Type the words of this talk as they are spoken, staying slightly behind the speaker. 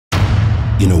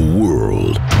In a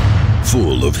world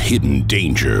full of hidden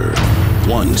danger,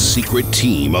 one secret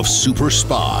team of super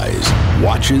spies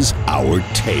watches our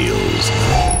tales.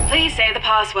 Please say the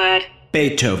password.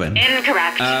 Beethoven.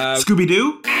 Incorrect.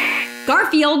 Scooby-Doo?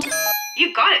 Garfield.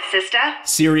 You got it, sister.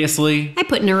 Seriously? I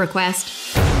put in a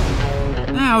request.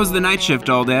 How was the night shift,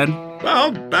 all Dad?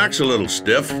 Well, back's a little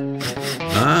stiff.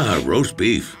 Roast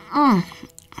beef. I'm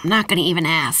not gonna even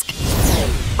ask.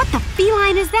 What the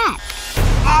feline is that?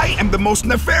 I am the most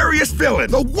nefarious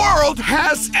villain the world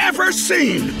has ever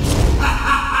seen!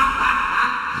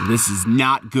 This is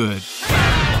not good.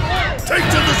 Take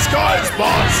to the skies,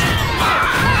 boss!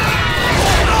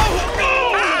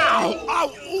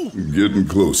 Getting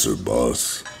closer,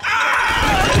 boss.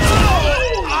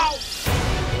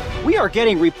 We are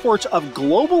getting reports of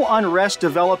global unrest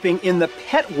developing in the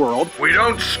pet world. We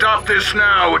don't stop this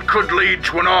now, it could lead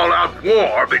to an all-out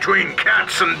war between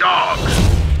cats and dogs.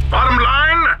 Bottom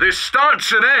line, this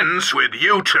starts and ends with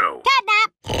you two.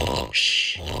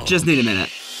 Just need a minute.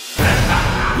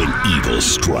 When evil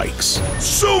strikes,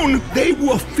 Soon they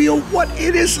will feel what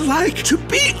it is like to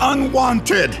be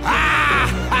unwanted.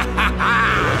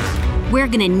 We're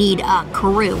gonna need a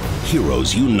crew.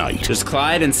 heroes unite. There's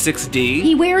Clyde in 6D.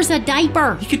 He wears a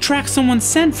diaper. He could track someone's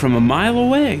scent from a mile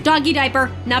away. Doggy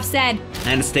diaper. Enough said.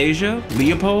 Anastasia,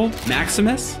 Leopold,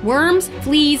 Maximus. Worms,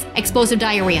 fleas, explosive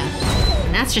diarrhea.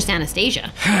 And that's just Anastasia.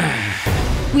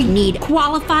 We need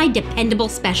qualified, dependable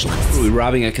specialists. Are we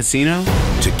robbing a casino?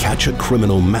 To catch a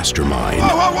criminal mastermind. Whoa,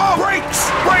 whoa, whoa! Brakes!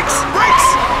 Brakes! Brakes!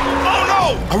 Oh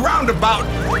no! A roundabout!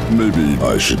 Maybe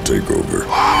I should take over.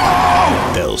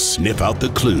 Oh! They'll sniff out the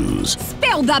clues.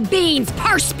 Spill the beans,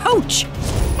 purse pooch!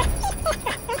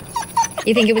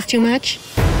 You think it was too much?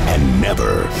 And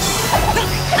never.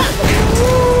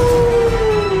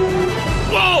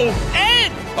 Whoa!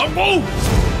 Ed! Whoa!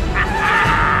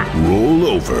 Roll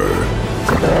over.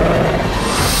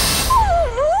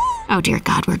 Oh dear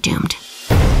God, we're doomed.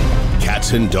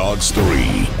 Cats and Dogs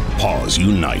 3. Paws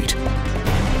Unite.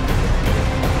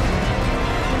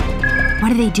 What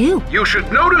do they do? You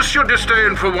should notice your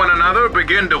disdain for one another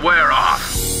begin to wear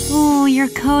off. Oh, your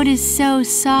coat is so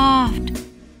soft.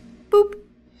 Boop.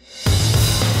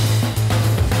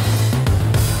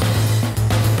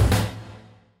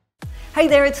 Hey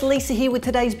there, it's Lisa here with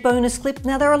today's bonus clip.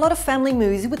 Now, there are a lot of family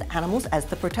movies with animals as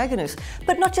the protagonists,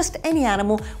 but not just any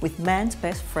animal, with man's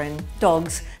best friend,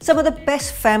 dogs. Some of the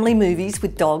best family movies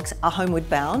with dogs are Homeward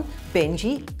Bound,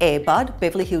 Benji, Air Bud,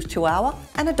 Beverly Hills Chihuahua,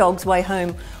 and A Dog's Way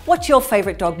Home. What's your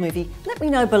favourite dog movie? Let me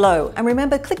know below. And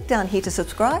remember, click down here to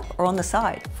subscribe or on the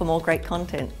side for more great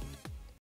content.